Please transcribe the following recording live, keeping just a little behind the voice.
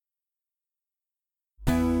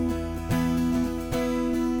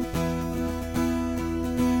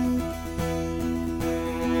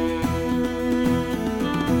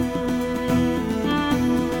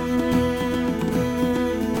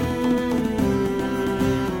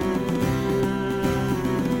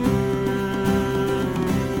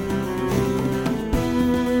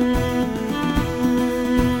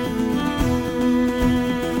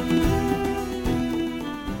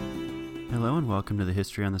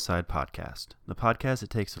History on the Side podcast, the podcast that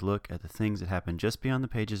takes a look at the things that happen just beyond the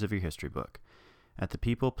pages of your history book, at the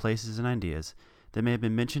people, places, and ideas that may have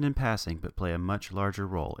been mentioned in passing but play a much larger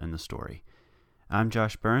role in the story. I'm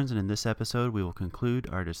Josh Burns, and in this episode we will conclude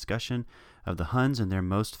our discussion of the Huns and their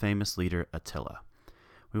most famous leader, Attila.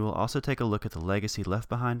 We will also take a look at the legacy left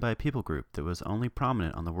behind by a people group that was only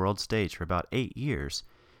prominent on the world stage for about 8 years,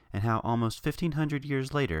 and how almost 1,500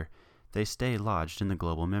 years later they stay lodged in the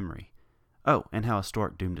global memory. Oh, and how a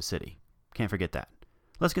stork doomed a city. Can't forget that.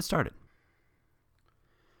 Let's get started.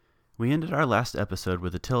 We ended our last episode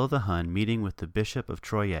with Attila the Hun meeting with the Bishop of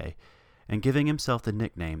Troyes and giving himself the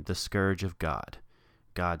nickname the Scourge of God,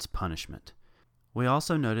 God's punishment. We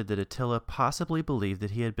also noted that Attila possibly believed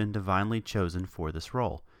that he had been divinely chosen for this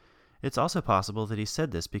role. It's also possible that he said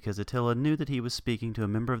this because Attila knew that he was speaking to a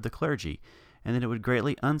member of the clergy and that it would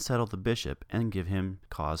greatly unsettle the bishop and give him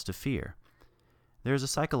cause to fear. There is a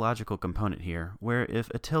psychological component here, where if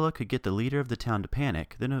Attila could get the leader of the town to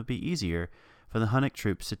panic, then it would be easier for the Hunnic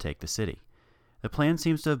troops to take the city. The plan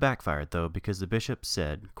seems to have backfired, though, because the bishop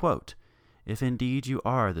said, quote, "If indeed you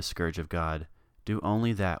are the scourge of God, do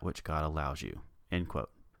only that which God allows you," end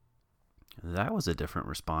quote. That was a different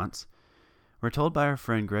response. We're told by our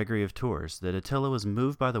friend Gregory of Tours that Attila was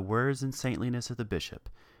moved by the words and saintliness of the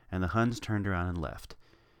bishop, and the Huns turned around and left.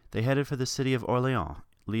 They headed for the city of Orleans,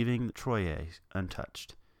 leaving Troyes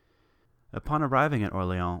untouched. Upon arriving at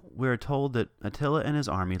Orleans, we are told that Attila and his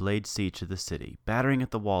army laid siege to the city, battering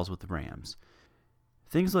at the walls with rams.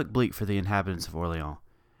 Things looked bleak for the inhabitants of Orleans.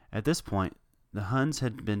 At this point, the Huns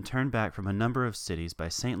had been turned back from a number of cities by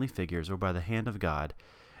saintly figures or by the hand of God,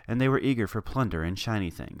 and they were eager for plunder and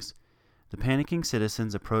shiny things. The panicking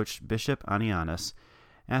citizens approached Bishop Anianus,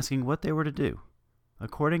 asking what they were to do.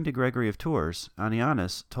 According to Gregory of Tours,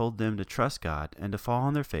 Anianus told them to trust God and to fall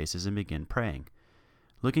on their faces and begin praying.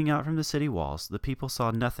 Looking out from the city walls, the people saw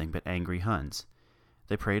nothing but angry Huns.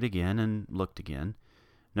 They prayed again and looked again.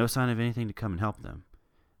 No sign of anything to come and help them.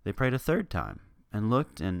 They prayed a third time and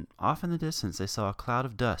looked, and off in the distance they saw a cloud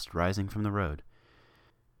of dust rising from the road.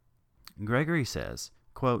 Gregory says,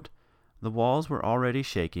 quote, "The walls were already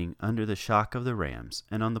shaking under the shock of the rams,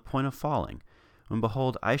 and on the point of falling, when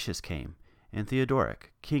behold Aetius came, and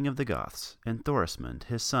Theodoric, king of the Goths, and Thorismund,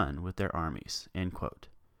 his son, with their armies." End quote.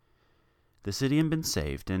 The city had been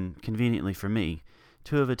saved, and conveniently for me,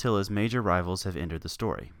 2 of Attila's major rivals have entered the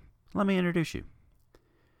story. Let me introduce you.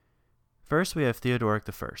 First, we have Theodoric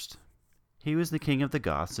I. He was the king of the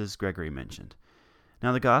Goths, as Gregory mentioned.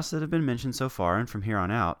 Now, the Goths that have been mentioned so far and from here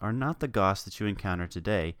on out are not the Goths that you encounter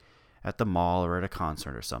today at the mall or at a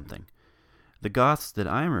concert or something. The Goths that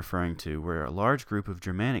I am referring to were a large group of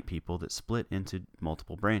Germanic people that split into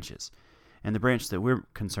multiple branches, and the branch that we're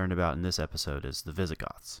concerned about in this episode is the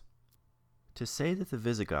Visigoths. To say that the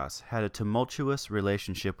Visigoths had a tumultuous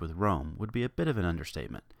relationship with Rome would be a bit of an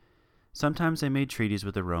understatement. Sometimes they made treaties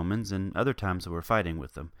with the Romans, and other times they were fighting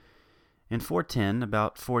with them. In 410,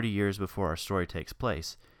 about 40 years before our story takes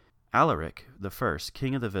place, Alaric I,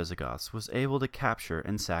 king of the Visigoths, was able to capture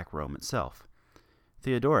and sack Rome itself.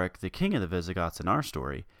 Theodoric, the king of the Visigoths in our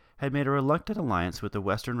story, had made a reluctant alliance with the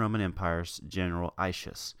Western Roman Empire's general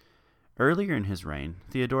Aetius. Earlier in his reign,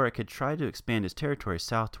 Theodoric had tried to expand his territory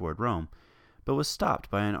south toward Rome, but was stopped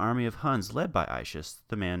by an army of Huns led by Aetius,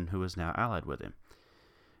 the man who was now allied with him.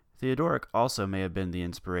 Theodoric also may have been the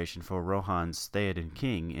inspiration for Rohan's Theoden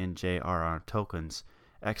King in J.R.R. Tolkien's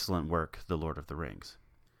excellent work, The Lord of the Rings.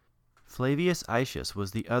 Flavius Aetius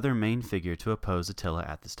was the other main figure to oppose Attila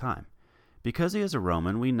at this time. Because he is a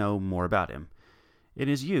Roman, we know more about him. In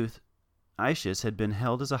his youth, Aetius had been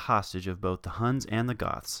held as a hostage of both the Huns and the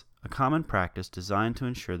Goths, a common practice designed to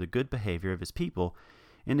ensure the good behavior of his people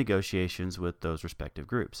in negotiations with those respective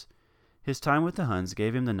groups. His time with the Huns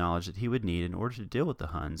gave him the knowledge that he would need in order to deal with the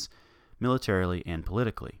Huns, militarily and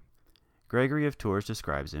politically. Gregory of Tours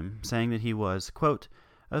describes him, saying that he was, quote,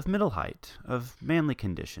 "of middle height, of manly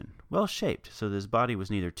condition, well shaped so that his body was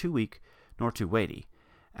neither too weak nor too weighty,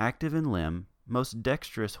 active in limb, most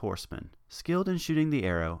dexterous horseman, skilled in shooting the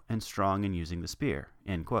arrow, and strong in using the spear."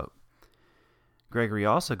 End quote. Gregory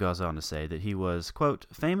also goes on to say that he was, quote,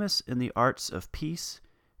 "famous in the arts of peace,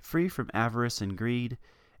 free from avarice and greed,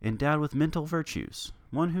 endowed with mental virtues,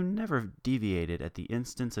 one who never deviated at the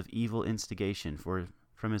instance of evil instigation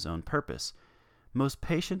from his own purpose, most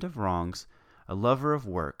patient of wrongs, a lover of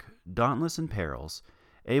work, dauntless in perils,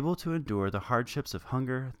 able to endure the hardships of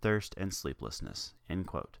hunger, thirst, and sleeplessness." End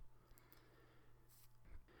quote.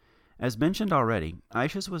 As mentioned already,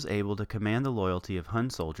 Aetius was able to command the loyalty of Hun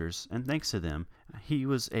soldiers, and thanks to them, he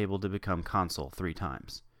was able to become consul 3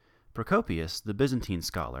 times. Procopius, the Byzantine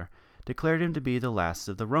scholar, declared him to be the last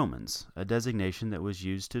of the Romans, a designation that was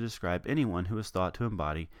used to describe anyone who was thought to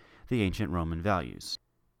embody the ancient Roman values.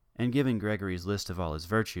 And given Gregory's list of all his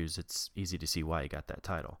virtues, it's easy to see why he got that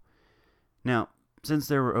title. Now, since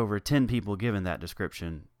there were over 10 people given that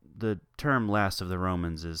description, the term last of the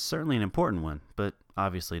Romans is certainly an important one, but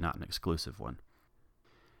obviously not an exclusive one.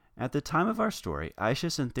 At the time of our story,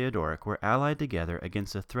 Aetius and Theodoric were allied together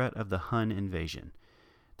against the threat of the Hun invasion.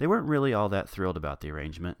 They weren't really all that thrilled about the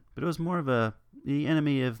arrangement, but it was more of the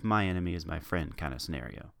enemy of my enemy is my friend kind of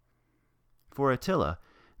scenario. For Attila,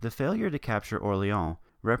 the failure to capture Orleans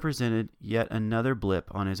represented yet another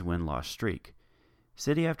blip on his win-loss streak.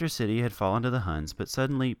 City after city had fallen to the Huns, but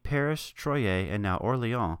suddenly Paris, Troyes, and now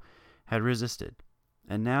Orleans had resisted.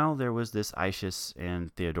 And now there was this Aetius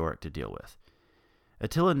and Theodoric to deal with.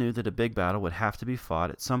 Attila knew that a big battle would have to be fought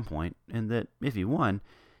at some point, and that, if he won,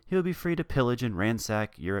 he would be free to pillage and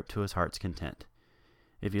ransack Europe to his heart's content.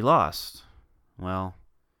 If he lost, well,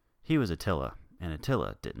 he was Attila, and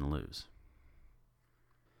Attila didn't lose.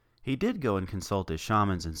 He did go and consult his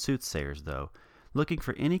shamans and soothsayers, though, looking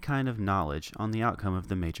for any kind of knowledge on the outcome of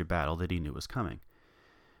the major battle that he knew was coming.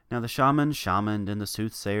 Now the shamans shamaned and the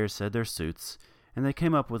soothsayers said their sooths, and they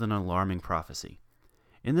came up with an alarming prophecy.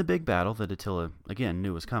 In the big battle that Attila, again,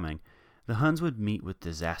 knew was coming, the Huns would meet with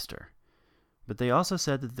disaster. But they also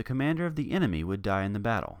said that the commander of the enemy would die in the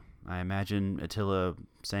battle. I imagine Attila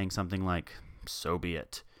saying something like, "So be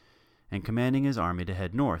it," and commanding his army to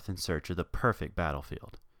head north in search of the perfect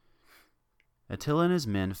battlefield. Attila and his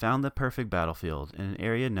men found the perfect battlefield in an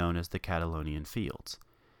area known as the Catalaunian Fields.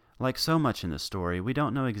 Like so much in this story, we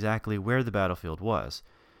don't know exactly where the battlefield was,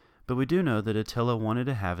 but we do know that Attila wanted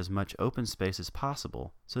to have as much open space as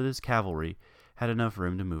possible so that his cavalry had enough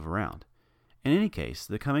room to move around. In any case,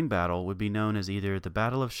 the coming battle would be known as either the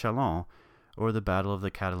Battle of Chalons or the Battle of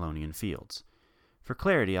the Catalaunian Fields. For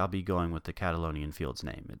clarity, I'll be going with the Catalaunian Fields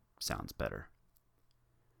name. It sounds better.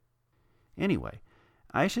 Anyway,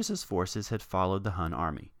 Aetius's forces had followed the Hun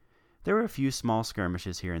army. There were a few small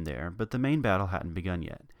skirmishes here and there, but the main battle hadn't begun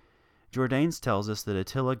yet. Jordanes tells us that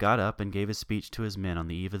Attila got up and gave a speech to his men on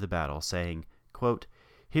the eve of the battle, saying, quote,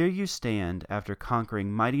 "Here you stand after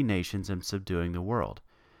conquering mighty nations and subduing the world.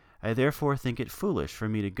 I therefore think it foolish for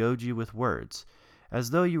me to goad you with words, as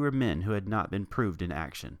though you were men who had not been proved in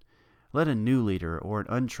action. Let a new leader or an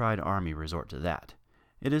untried army resort to that.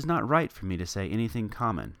 It is not right for me to say anything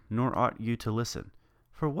common, nor ought you to listen.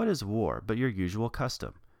 For what is war but your usual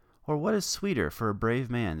custom? Or what is sweeter for a brave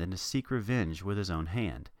man than to seek revenge with his own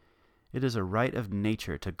hand? It is a right of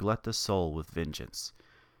nature to glut the soul with vengeance.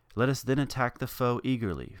 Let us then attack the foe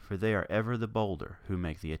eagerly, for they are ever the bolder who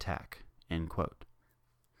make the attack." End quote.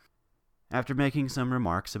 After making some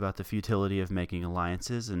remarks about the futility of making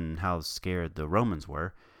alliances and how scared the Romans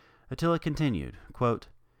were, Attila continued, quote,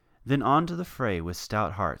 "Then on to the fray with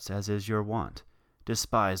stout hearts, as is your wont.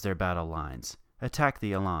 Despise their battle lines. Attack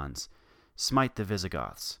the Alans. Smite the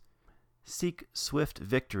Visigoths. Seek swift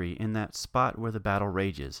victory in that spot where the battle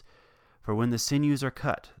rages, for when the sinews are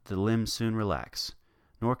cut, the limbs soon relax,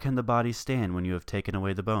 nor can the body stand when you have taken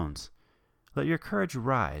away the bones. Let your courage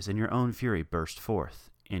rise and your own fury burst forth."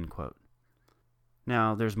 End quote.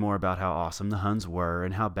 Now, there's more about how awesome the Huns were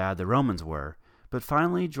and how bad the Romans were, but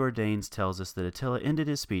finally Jordanes tells us that Attila ended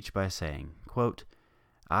his speech by saying, quote,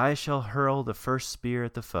 "I shall hurl the first spear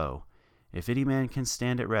at the foe. If any man can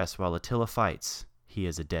stand at rest while Attila fights, he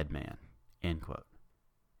is a dead man." End quote.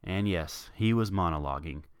 And yes, he was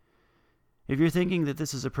monologuing. If you're thinking that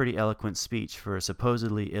this is a pretty eloquent speech for a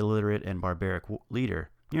supposedly illiterate and barbaric leader,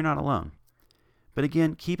 you're not alone. But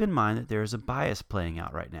again, keep in mind that there is a bias playing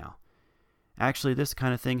out right now. Actually, this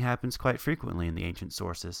kind of thing happens quite frequently in the ancient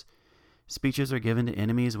sources. Speeches are given to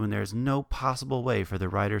enemies when there is no possible way for the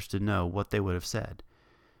writers to know what they would have said.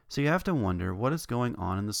 So you have to wonder what is going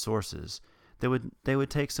on in the sources that they would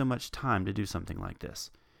take so much time to do something like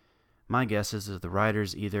this. My guess is that the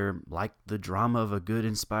writers either like the drama of a good,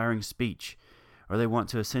 inspiring speech, or they want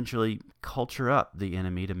to essentially culture up the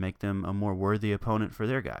enemy to make them a more worthy opponent for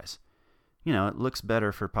their guys. You know, it looks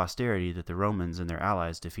better for posterity that the Romans and their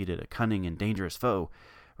allies defeated a cunning and dangerous foe,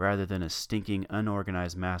 rather than a stinking,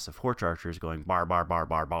 unorganized mass of horse archers going bar, bar, bar,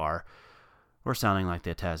 bar, bar, or sounding like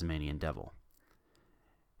the Tasmanian devil.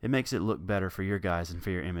 It makes it look better for your guys and for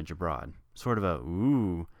your image abroad. Sort of a,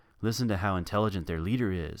 ooh, listen to how intelligent their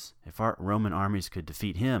leader is. If our Roman armies could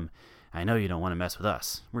defeat him, I know you don't want to mess with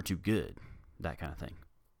us. We're too good. That kind of thing.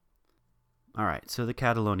 Alright, so the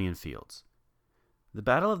Catalaunian Fields. The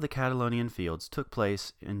Battle of the Catalaunian Fields took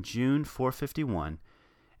place in June 451,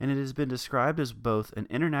 and it has been described as both an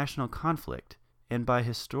international conflict and by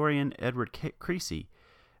historian Edward Creasy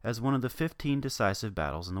as one of the 15 decisive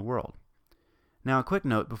battles in the world. Now, a quick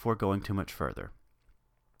note before going too much further.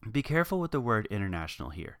 Be careful with the word international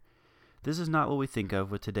here. This is not what we think of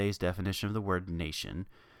with today's definition of the word nation,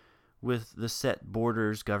 with the set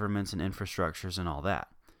borders, governments, and infrastructures and all that.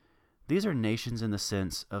 These are nations in the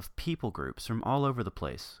sense of people groups from all over the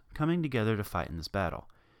place, coming together to fight in this battle.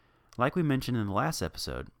 Like we mentioned in the last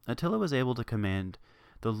episode, Attila was able to command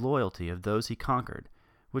the loyalty of those he conquered,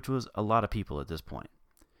 which was a lot of people at this point.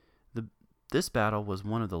 This battle was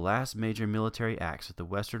one of the last major military acts that the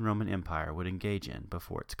Western Roman Empire would engage in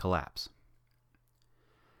before its collapse.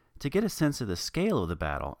 To get a sense of the scale of the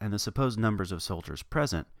battle and the supposed numbers of soldiers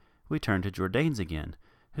present, we turn to Jordanes again,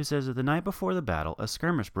 who says that the night before the battle, a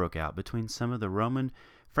skirmish broke out between some of the Roman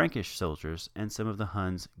Frankish soldiers and some of the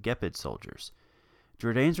Huns' Gepid soldiers.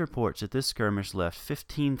 Jordanes reports that this skirmish left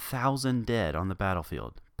 15,000 dead on the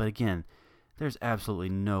battlefield, but again, there's absolutely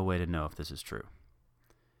no way to know if this is true.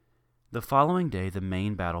 The following day, the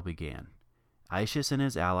main battle began. Aetius and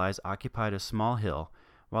his allies occupied a small hill,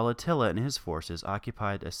 while Attila and his forces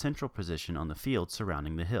occupied a central position on the field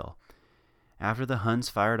surrounding the hill. After the Huns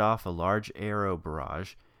fired off a large arrow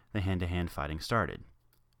barrage, the hand-to-hand fighting started.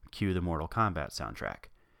 Cue the Mortal Kombat soundtrack.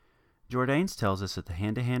 Jordanes tells us that the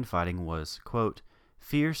hand-to-hand fighting was, quote,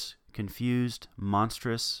 fierce, confused,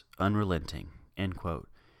 monstrous, unrelenting, end quote,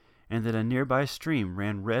 and that a nearby stream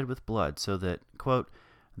ran red with blood so that, quote,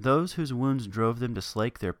 those whose wounds drove them to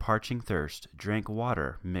slake their parching thirst drank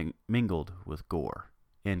water mingled with gore,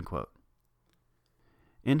 end quote.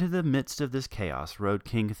 Into the midst of this chaos rode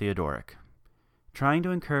King Theodoric. Trying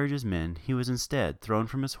to encourage his men, he was instead thrown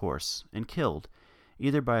from his horse and killed,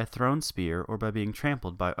 either by a thrown spear or by being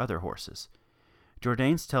trampled by other horses.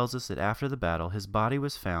 Jordanes tells us that after the battle, his body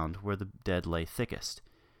was found where the dead lay thickest.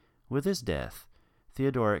 With his death,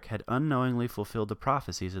 Theodoric had unknowingly fulfilled the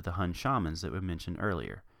prophecies of the Hun shamans that we mentioned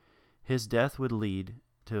earlier. His death would lead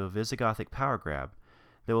to a Visigothic power grab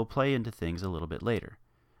that will play into things a little bit later.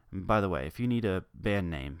 By the way, if you need a band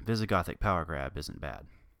name, Visigothic power grab isn't bad.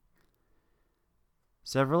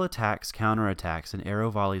 Several attacks, counterattacks, and arrow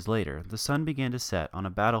volleys later, the sun began to set on a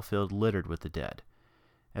battlefield littered with the dead.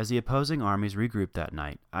 As the opposing armies regrouped that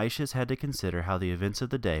night, Aetius had to consider how the events of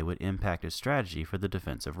the day would impact his strategy for the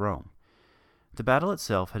defense of Rome. The battle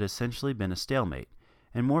itself had essentially been a stalemate,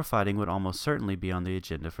 and more fighting would almost certainly be on the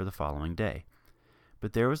agenda for the following day.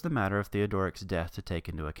 But there was the matter of Theodoric's death to take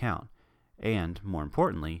into account, and, more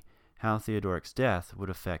importantly, how Theodoric's death would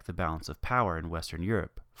affect the balance of power in Western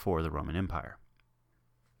Europe for the Roman Empire.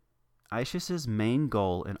 Aetius's main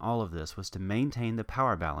goal in all of this was to maintain the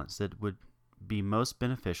power balance that would be most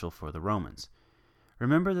beneficial for the Romans.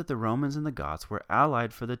 Remember that the Romans and the Goths were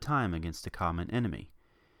allied for the time against a common enemy.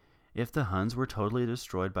 If the Huns were totally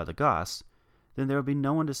destroyed by the Goths, then there would be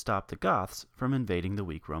no one to stop the Goths from invading the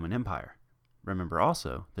weak Roman Empire. Remember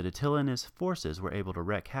also that Attila and his forces were able to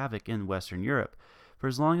wreak havoc in Western Europe for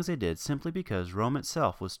as long as they did simply because Rome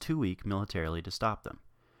itself was too weak militarily to stop them.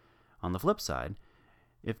 On the flip side,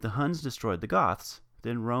 if the Huns destroyed the Goths,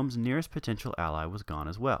 then Rome's nearest potential ally was gone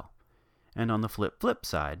as well. And on the flip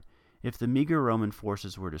side, if the meager Roman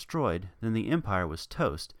forces were destroyed, then the empire was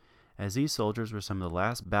toast, as these soldiers were some of the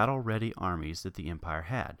last battle-ready armies that the empire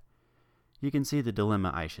had. You can see the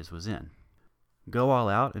dilemma Aetius was in. Go all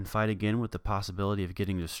out and fight again with the possibility of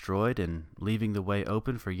getting destroyed and leaving the way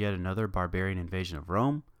open for yet another barbarian invasion of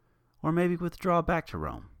Rome? Or maybe withdraw back to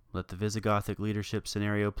Rome, let the Visigothic leadership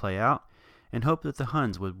scenario play out, and hope that the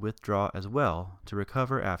Huns would withdraw as well to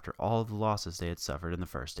recover after all of the losses they had suffered in the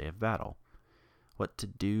first day of battle. What to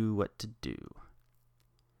do.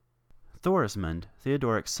 Thorismund,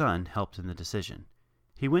 Theodoric's son, helped in the decision.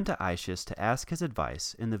 He went to Aetius to ask his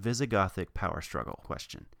advice in the Visigothic power struggle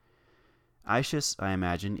question. Aetius, I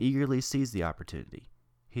imagine, eagerly seized the opportunity.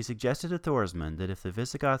 He suggested to Thorismund that if the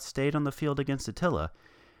Visigoths stayed on the field against Attila,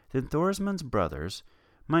 then Thorismund's brothers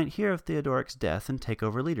might hear of Theodoric's death and take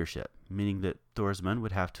over leadership, meaning that Thorismund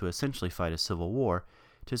would have to essentially fight a civil war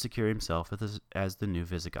to secure himself as the new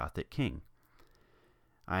Visigothic king.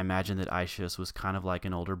 I imagine that Aetius was kind of like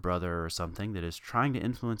an older brother or something that is trying to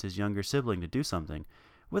influence his younger sibling to do something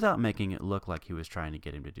without making it look like he was trying to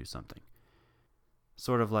get him to do something.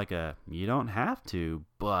 Sort of like a, you don't have to,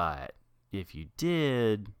 but if you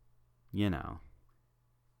did, you know.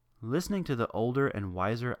 Listening to the older and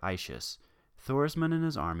wiser Aetius, Thorismund and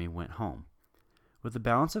his army went home. With the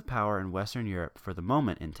balance of power in Western Europe for the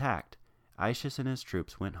moment intact, Aetius and his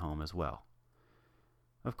troops went home as well.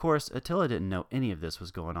 Of course, Attila didn't know any of this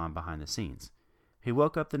was going on behind the scenes. He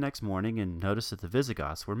woke up the next morning and noticed that the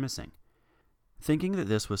Visigoths were missing. Thinking that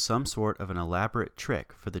this was some sort of an elaborate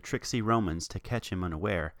trick for the tricksy Romans to catch him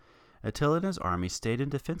unaware, Attila and his army stayed in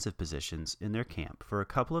defensive positions in their camp for a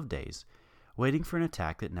couple of days, waiting for an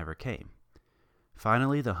attack that never came.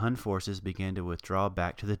 Finally, the Hun forces began to withdraw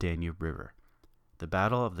back to the Danube River. The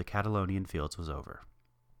Battle of the Catalaunian Fields was over.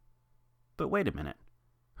 But wait a minute.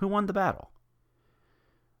 Who won the battle?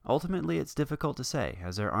 Ultimately, it's difficult to say,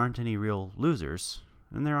 as there aren't any real losers,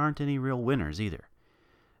 and there aren't any real winners either.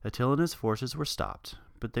 Attila and his forces were stopped,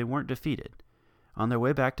 but they weren't defeated. On their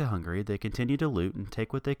way back to Hungary, they continued to loot and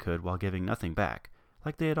take what they could while giving nothing back,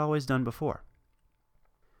 like they had always done before.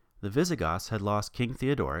 The Visigoths had lost King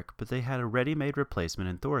Theodoric, but they had a ready-made replacement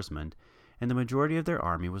in Thorismund, and the majority of their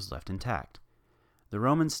army was left intact. The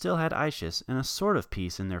Romans still had Aetius and a sort of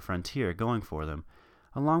peace in their frontier going for them,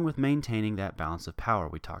 along with maintaining that balance of power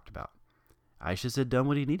we talked about. Aetius had done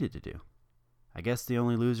what he needed to do. I guess the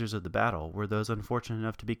only losers of the battle were those unfortunate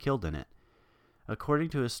enough to be killed in it. According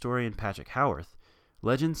to historian Patrick Howarth,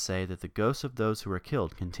 legends say that the ghosts of those who were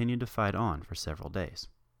killed continued to fight on for several days.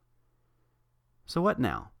 So what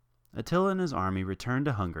now? Attila and his army returned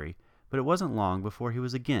to Hungary, but it wasn't long before he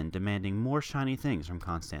was again demanding more shiny things from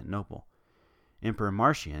Constantinople. Emperor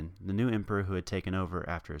Marcian, the new emperor who had taken over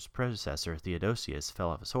after his predecessor Theodosius fell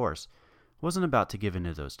off his horse, wasn't about to give in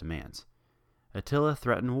to those demands. Attila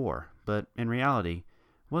threatened war, but in reality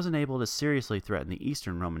wasn't able to seriously threaten the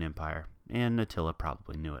Eastern Roman Empire, and Attila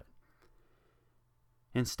probably knew it.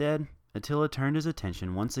 Instead, Attila turned his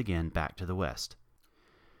attention once again back to the west.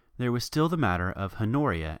 There was still the matter of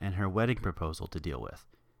Honoria and her wedding proposal to deal with.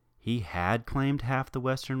 He had claimed half the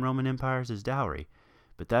Western Roman Empire as his dowry,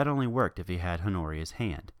 but that only worked if he had Honoria's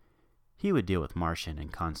hand. He would deal with Marcian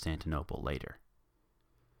and Constantinople later.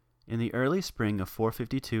 In the early spring of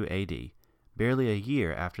 452 AD, barely a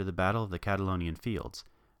year after the Battle of the Catalaunian Fields,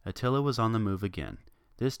 Attila was on the move again,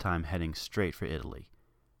 this time heading straight for Italy.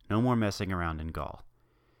 No more messing around in Gaul.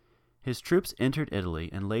 His troops entered Italy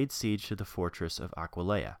and laid siege to the fortress of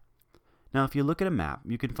Aquileia. Now, if you look at a map,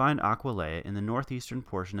 you can find Aquileia in the northeastern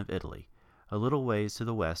portion of Italy, a little ways to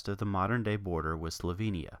the west of the modern-day border with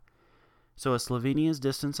Slovenia. So as Slovenia's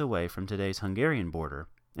distance away from today's Hungarian border,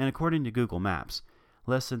 and according to Google Maps,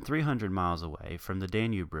 less than 300 miles away from the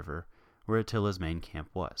Danube River, where Attila's main camp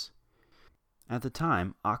was. At the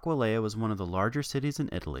time, Aquileia was one of the larger cities in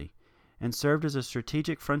Italy, and served as a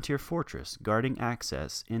strategic frontier fortress guarding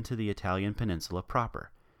access into the Italian peninsula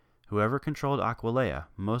proper. Whoever controlled Aquileia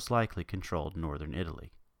most likely controlled northern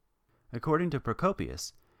Italy. According to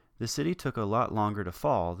Procopius, the city took a lot longer to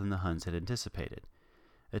fall than the Huns had anticipated.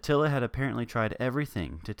 Attila had apparently tried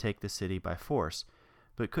everything to take the city by force,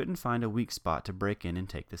 but couldn't find a weak spot to break in and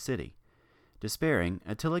take the city. Despairing,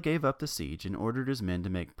 Attila gave up the siege and ordered his men to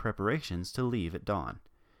make preparations to leave at dawn.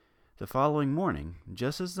 The following morning,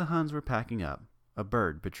 just as the Huns were packing up, a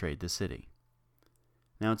bird betrayed the city.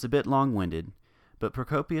 Now it's a bit long-winded, but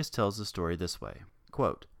Procopius tells the story this way.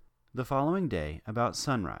 Quote, "The following day, about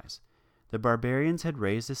sunrise, the barbarians had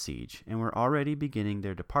raised the siege and were already beginning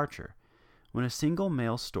their departure, when a single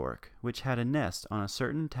male stork, which had a nest on a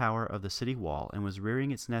certain tower of the city wall and was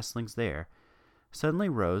rearing its nestlings there, suddenly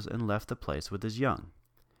rose and left the place with his young.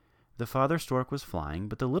 The father stork was flying,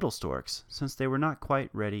 but the little storks, since they were not quite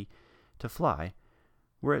ready to fly,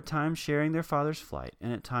 were at times sharing their father's flight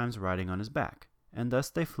and at times riding on his back, and thus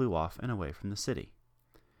they flew off and away from the city.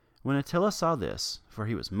 When Attila saw this, for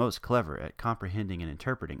he was most clever at comprehending and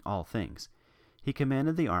interpreting all things, he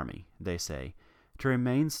commanded the army, they say, to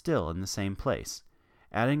remain still in the same place,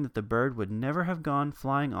 adding that the bird would never have gone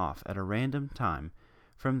flying off at a random time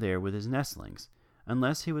from there with his nestlings,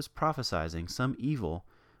 unless he was prophesying some evil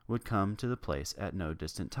would come to the place at no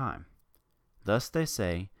distant time. Thus, they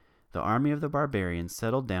say, the army of the barbarians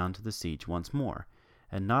settled down to the siege once more,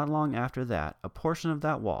 and not long after that a portion of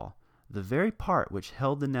that wall, the very part which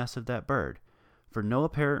held the nest of that bird, for no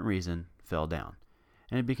apparent reason, fell down,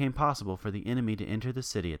 and it became possible for the enemy to enter the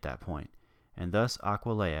city at that point, and thus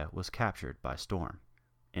Aquileia was captured by storm."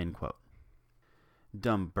 End quote.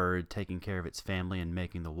 Dumb bird taking care of its family and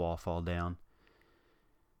making the wall fall down.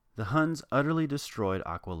 The Huns utterly destroyed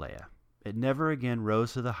Aquileia. It never again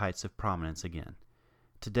rose to the heights of prominence again.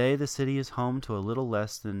 Today the city is home to a little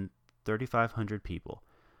less than 3,500 people,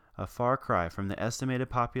 a far cry from the estimated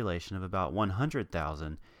population of about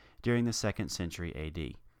 100,000 during the 2nd century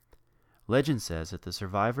AD. Legend says that the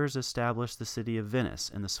survivors established the city of Venice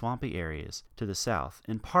in the swampy areas to the south,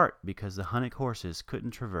 in part because the Hunnic horses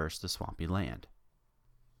couldn't traverse the swampy land.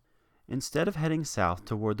 Instead of heading south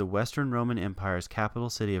toward the Western Roman Empire's capital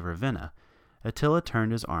city of Ravenna, Attila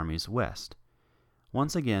turned his armies west.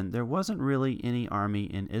 Once again, there wasn't really any army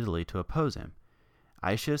in Italy to oppose him.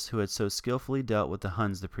 Aetius, who had so skillfully dealt with the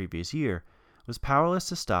Huns the previous year, was powerless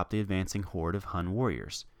to stop the advancing horde of Hun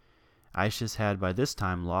warriors. Aetius had by this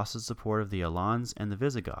time lost the support of the Alans and the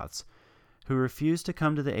Visigoths, who refused to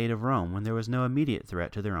come to the aid of Rome when there was no immediate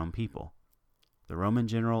threat to their own people. The Roman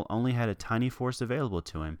general only had a tiny force available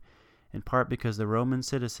to him, in part because the Roman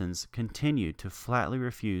citizens continued to flatly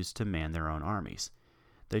refuse to man their own armies.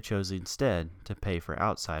 They chose instead to pay for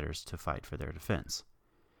outsiders to fight for their defense.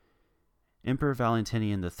 Emperor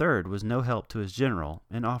Valentinian III was no help to his general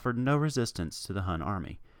and offered no resistance to the Hun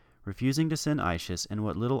army, refusing to send Aetius and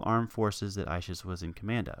what little armed forces that Aetius was in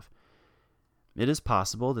command of. It is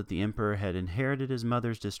possible that the emperor had inherited his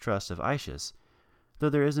mother's distrust of Aetius, though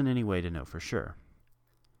there isn't any way to know for sure.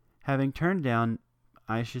 Having turned down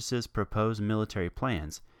Aetius's proposed military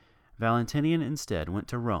plans, Valentinian instead went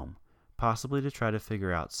to Rome, possibly to try to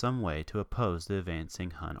figure out some way to oppose the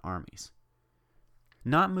advancing Hun armies.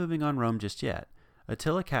 Not moving on Rome just yet,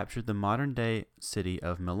 Attila captured the modern-day city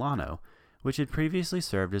of Milano, which had previously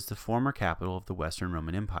served as the former capital of the Western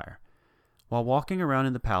Roman Empire. While walking around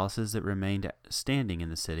in the palaces that remained standing in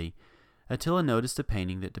the city, Attila noticed a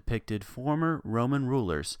painting that depicted former Roman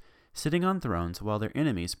rulers sitting on thrones while their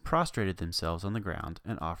enemies prostrated themselves on the ground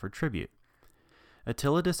and offered tribute.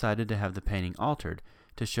 Attila decided to have the painting altered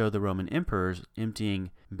to show the Roman emperors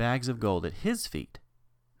emptying bags of gold at his feet.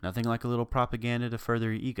 Nothing like a little propaganda to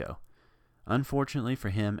further ego. Unfortunately for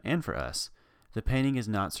him and for us, the painting has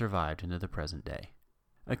not survived into the present day.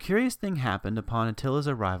 A curious thing happened upon Attila's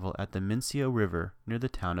arrival at the Mincio River near the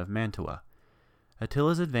town of Mantua.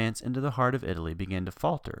 Attila's advance into the heart of Italy began to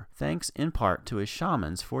falter, thanks in part to his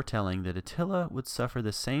shamans foretelling that Attila would suffer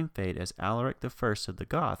the same fate as Alaric I of the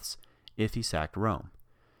Goths if he sacked Rome.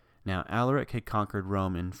 Now, Alaric had conquered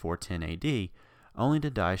Rome in 410 AD, only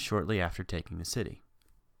to die shortly after taking the city.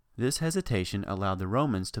 This hesitation allowed the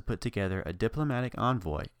Romans to put together a diplomatic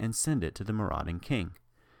envoy and send it to the marauding king.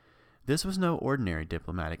 This was no ordinary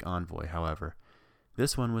diplomatic envoy, however.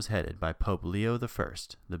 This one was headed by Pope Leo I,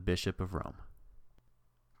 the Bishop of Rome.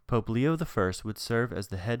 Pope Leo I would serve as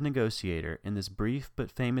the head negotiator in this brief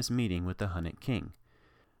but famous meeting with the Hunnic king.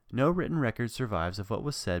 No written record survives of what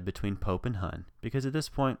was said between Pope and Hun, because at this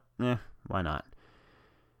point, why not?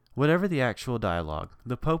 Whatever the actual dialogue,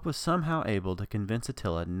 the Pope was somehow able to convince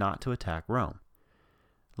Attila not to attack Rome.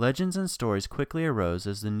 Legends and stories quickly arose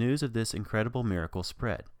as the news of this incredible miracle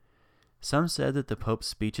spread. Some said that the Pope's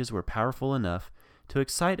speeches were powerful enough to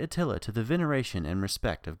excite Attila to the veneration and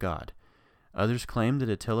respect of God. Others claimed that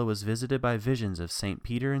Attila was visited by visions of St.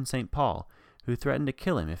 Peter and St. Paul, who threatened to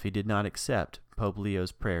kill him if he did not accept Pope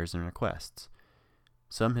Leo's prayers and requests.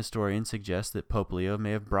 Some historians suggest that Pope Leo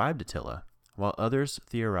may have bribed Attila, while others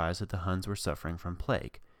theorize that the Huns were suffering from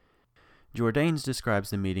plague. Jordanes describes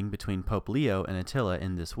the meeting between Pope Leo and Attila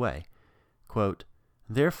in this way, quote,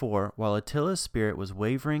 "Therefore, while Attila's spirit was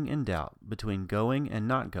wavering in doubt between going and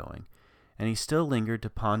not going, and he still lingered to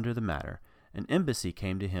ponder the matter, an embassy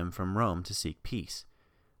came to him from Rome to seek peace.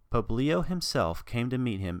 Pope Leo himself came to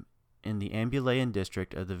meet him in the Ambulean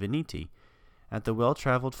district of the Veneti, at the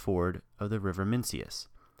well-traveled ford of the river Mincius.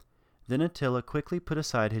 Then Attila quickly put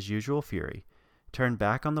aside his usual fury, turned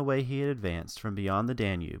back on the way he had advanced from beyond the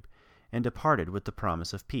Danube, and departed with the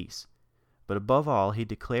promise of peace. But above all he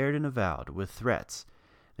declared and avowed, with threats,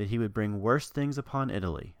 that he would bring worse things upon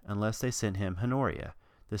Italy unless they sent him Honoria,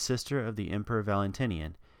 the sister of the Emperor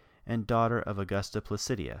Valentinian, and daughter of Augusta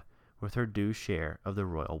Placidia, with her due share of the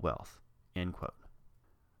royal wealth." End quote.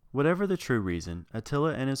 Whatever the true reason,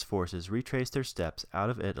 Attila and his forces retraced their steps out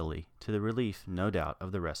of Italy to the relief, no doubt,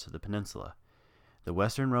 of the rest of the peninsula. The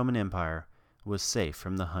Western Roman Empire was safe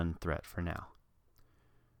from the Hun threat for now.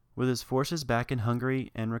 With his forces back in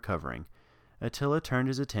Hungary and recovering, Attila turned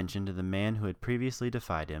his attention to the man who had previously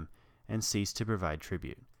defied him and ceased to provide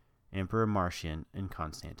tribute, Emperor Marcian in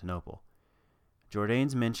Constantinople.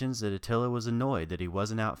 Jordanes mentions that Attila was annoyed that he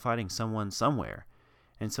wasn't out fighting someone somewhere,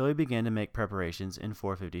 and so he began to make preparations in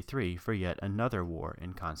 453 for yet another war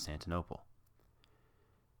in Constantinople.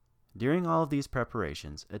 During all of these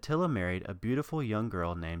preparations, Attila married a beautiful young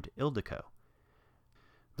girl named Ildiko.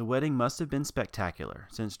 The wedding must have been spectacular,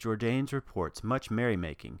 since Jordanes reports much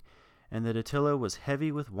merrymaking, and that Attila was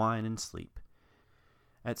heavy with wine and sleep.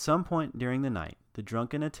 At some point during the night, the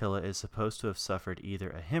drunken Attila is supposed to have suffered either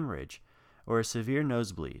a hemorrhage or a severe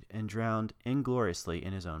nosebleed and drowned ingloriously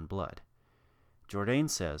in his own blood. Jordanes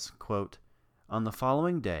says, quote, "On the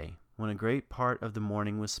following day, when a great part of the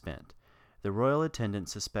morning was spent, the royal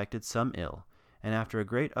attendants suspected some ill, and after a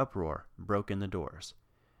great uproar, broke in the doors.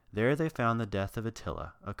 There they found the death of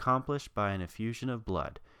Attila, accomplished by an effusion of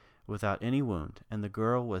blood, without any wound, and the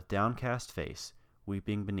girl with downcast face,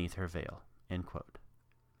 weeping beneath her veil." End quote.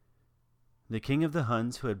 The king of the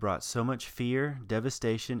Huns, who had brought so much fear,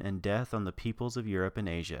 devastation, and death on the peoples of Europe and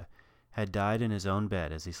Asia, had died in his own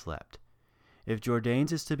bed as he slept. If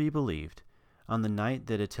Jordanes is to be believed, on the night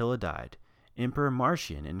that Attila died, Emperor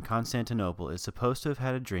Marcian in Constantinople is supposed to have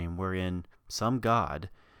had a dream wherein some god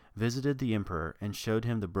visited the emperor and showed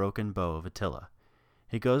him the broken bow of Attila.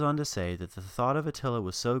 He goes on to say that the thought of Attila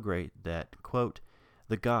was so great that, quote,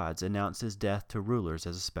 the gods announced his death to rulers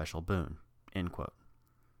as a special boon, end quote.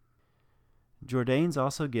 Jordanes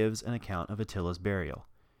also gives an account of Attila's burial.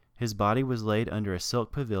 His body was laid under a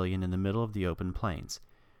silk pavilion in the middle of the open plains.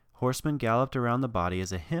 Horsemen galloped around the body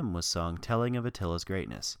as a hymn was sung telling of Attila's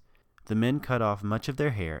greatness. The men cut off much of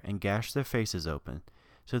their hair and gashed their faces open,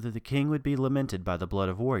 so that the king would be lamented by the blood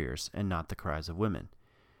of warriors and not the cries of women.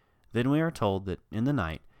 Then we are told that, in the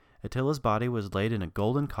night, Attila's body was laid in a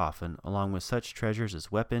golden coffin along with such treasures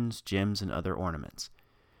as weapons, gems, and other ornaments.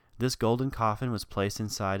 This golden coffin was placed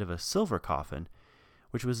inside of a silver coffin,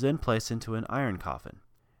 which was then placed into an iron coffin.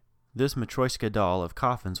 This Matryoshka doll of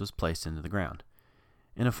coffins was placed into the ground.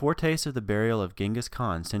 In a foretaste of the burial of Genghis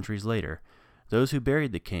Khan centuries later, those who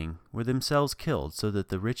buried the king were themselves killed so that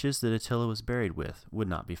the riches that Attila was buried with would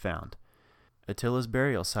not be found. Attila's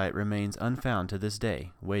burial site remains unfound to this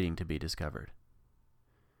day, waiting to be discovered.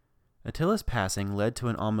 Attila's passing led to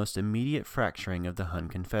an almost immediate fracturing of the Hun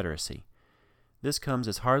Confederacy. This comes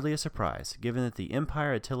as hardly a surprise, given that the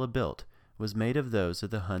empire Attila built was made of those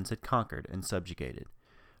that the Huns had conquered and subjugated.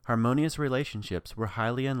 Harmonious relationships were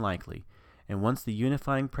highly unlikely, and once the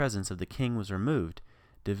unifying presence of the king was removed,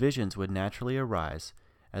 divisions would naturally arise,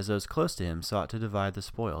 as those close to him sought to divide the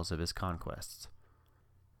spoils of his conquests.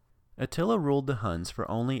 Attila ruled the Huns for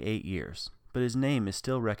only 8 years, but his name is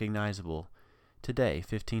still recognizable today,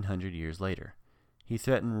 1,500 years later. He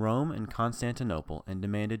threatened Rome and Constantinople and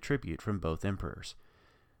demanded tribute from both emperors.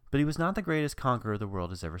 But he was not the greatest conqueror the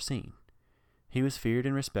world has ever seen. He was feared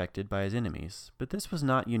and respected by his enemies, but this was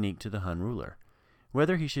not unique to the Hun ruler.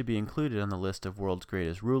 Whether he should be included on the list of world's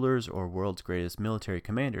greatest rulers or world's greatest military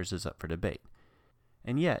commanders is up for debate.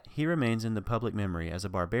 And yet, he remains in the public memory as a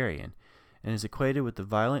barbarian, and is equated with the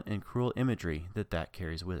violent and cruel imagery that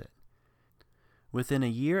carries with it. Within a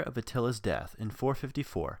year of Attila's death in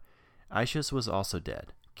 454, Aetius was also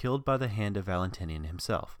dead, killed by the hand of Valentinian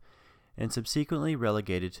himself, and subsequently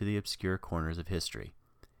relegated to the obscure corners of history.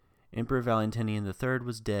 Emperor Valentinian III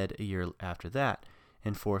was dead a year after that,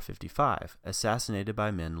 in 455, assassinated by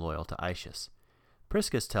men loyal to Aetius.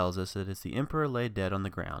 Priscus tells us that as the emperor lay dead on the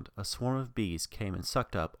ground, a swarm of bees came and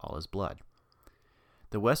sucked up all his blood.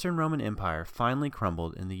 The Western Roman Empire finally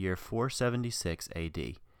crumbled in the year 476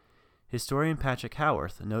 AD. Historian Patrick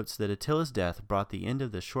Howarth notes that Attila's death brought the end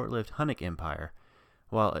of the short-lived Hunnic Empire,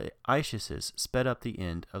 while Aetius's sped up the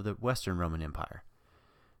end of the Western Roman Empire.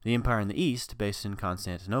 The empire in the east, based in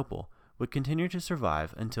Constantinople, would continue to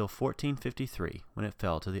survive until 1453, when it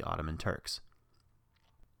fell to the Ottoman Turks.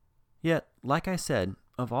 Yet, like I said,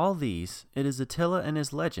 of all these, it is Attila and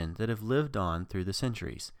his legend that have lived on through the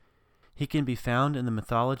centuries. He can be found in the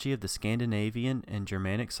mythology of the Scandinavian and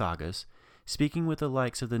Germanic sagas, speaking with the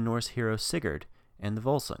likes of the Norse hero Sigurd and the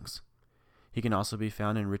Volsungs. He can also be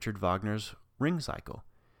found in Richard Wagner's Ring Cycle.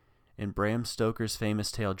 In Bram Stoker's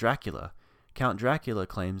famous tale Dracula, Count Dracula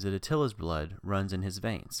claims that Attila's blood runs in his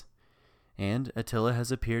veins. And Attila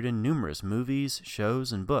has appeared in numerous movies,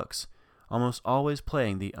 shows, and books, almost always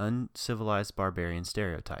playing the uncivilized barbarian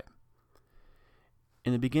stereotype.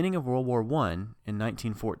 In the beginning of World War I, in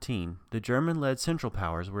 1914, the German-led Central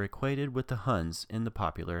Powers were equated with the Huns in the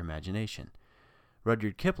popular imagination.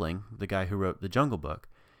 Rudyard Kipling, the guy who wrote The Jungle Book,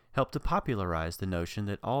 helped to popularize the notion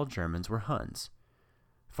that all Germans were Huns.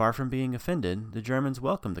 Far from being offended, the Germans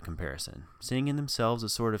welcomed the comparison, seeing in themselves a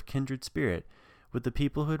sort of kindred spirit with the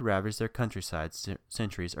people who had ravaged their countrysides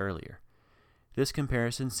centuries earlier. This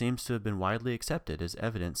comparison seems to have been widely accepted as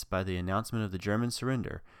evidenced by the announcement of the German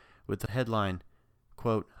surrender with the headline,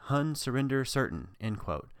 quote, Hun surrender certain, end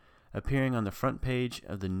quote, appearing on the front page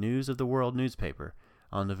of the News of the World newspaper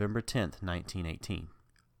on November 10, 1918.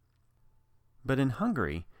 But in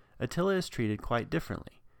Hungary, Attila is treated quite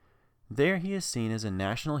differently. There he is seen as a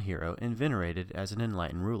national hero and venerated as an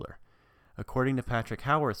enlightened ruler. According to Patrick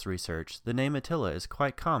Howarth's research, the name Attila is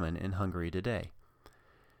quite common in Hungary today.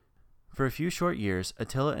 For a few short years,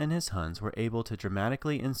 Attila and his Huns were able to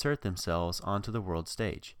dramatically insert themselves onto the world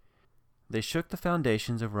stage. They shook the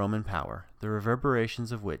foundations of Roman power, the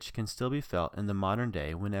reverberations of which can still be felt in the modern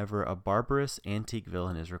day whenever a barbarous, antique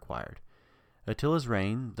villain is required. Attila's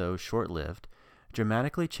reign, though short-lived,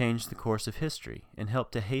 dramatically changed the course of history and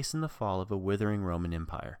helped to hasten the fall of a withering Roman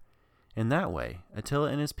Empire. In that way, Attila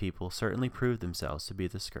and his people certainly proved themselves to be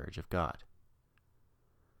the scourge of God.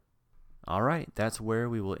 Alright, that's where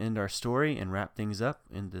we will end our story and wrap things up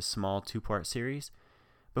in this small 2-part series.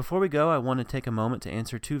 Before we go, I want to take a moment to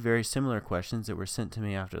answer two very similar questions that were sent to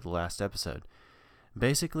me after the last episode.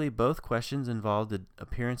 Basically, both questions involved the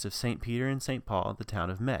appearance of St. Peter and St. Paul at the town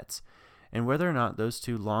of Metz, and whether or not those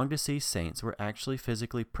two long-deceased saints were actually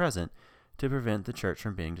physically present to prevent the church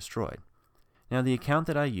from being destroyed. Now, the account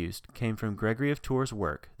that I used came from Gregory of Tours'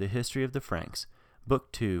 work, The History of the Franks, Book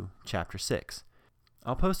 2, Chapter 6.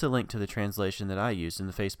 I'll post a link to the translation that I used in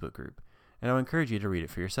the Facebook group, and I'll encourage you to read it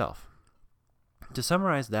for yourself. To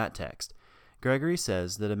summarize that text, Gregory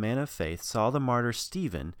says that a man of faith saw the martyr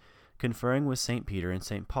Stephen conferring with St. Peter and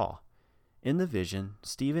St. Paul. In the vision,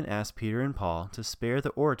 Stephen asked Peter and Paul to spare the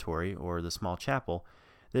oratory, or the small chapel,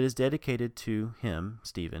 that is dedicated to him,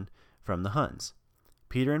 Stephen, from the Huns.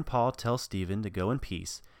 Peter and Paul tell Stephen to go in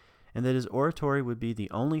peace, and that his oratory would be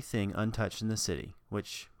the only thing untouched in the city,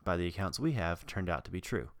 which, by the accounts we have, turned out to be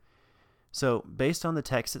true. So, based on the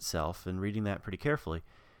text itself, and reading that pretty carefully,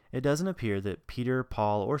 it doesn't appear that Peter,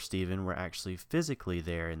 Paul, or Stephen were actually physically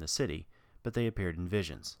there in the city, but they appeared in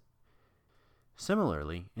visions.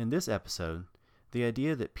 Similarly, in this episode, the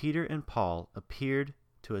idea that Peter and Paul appeared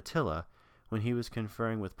to Attila when he was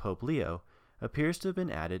conferring with Pope Leo appears to have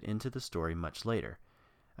been added into the story much later.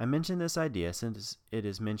 I mention this idea since it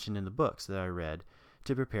is mentioned in the books that I read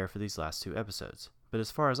to prepare for these last two episodes, but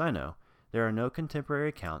as far as I know, there are no contemporary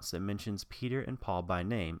accounts that mentions Peter and Paul by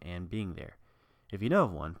name and being there. If you know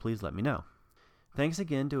of one, please let me know. Thanks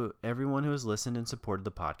again to everyone who has listened and supported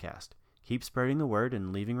the podcast. Keep spreading the word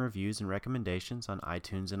and leaving reviews and recommendations on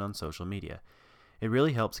iTunes and on social media. It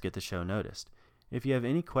really helps get the show noticed. If you have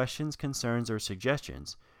any questions, concerns, or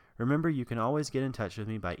suggestions, remember you can always get in touch with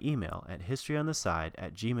me by email at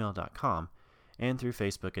historyontheside@gmail.com and through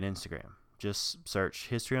Facebook and Instagram. Just search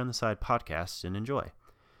History on the Side Podcast and enjoy.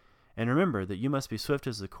 And remember that you must be swift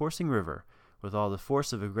as the coursing river, with all the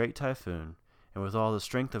force of a great typhoon, and with all the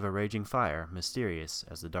strength of a raging fire, mysterious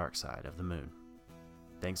as the dark side of the moon.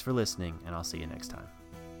 Thanks for listening, and I'll see you next time.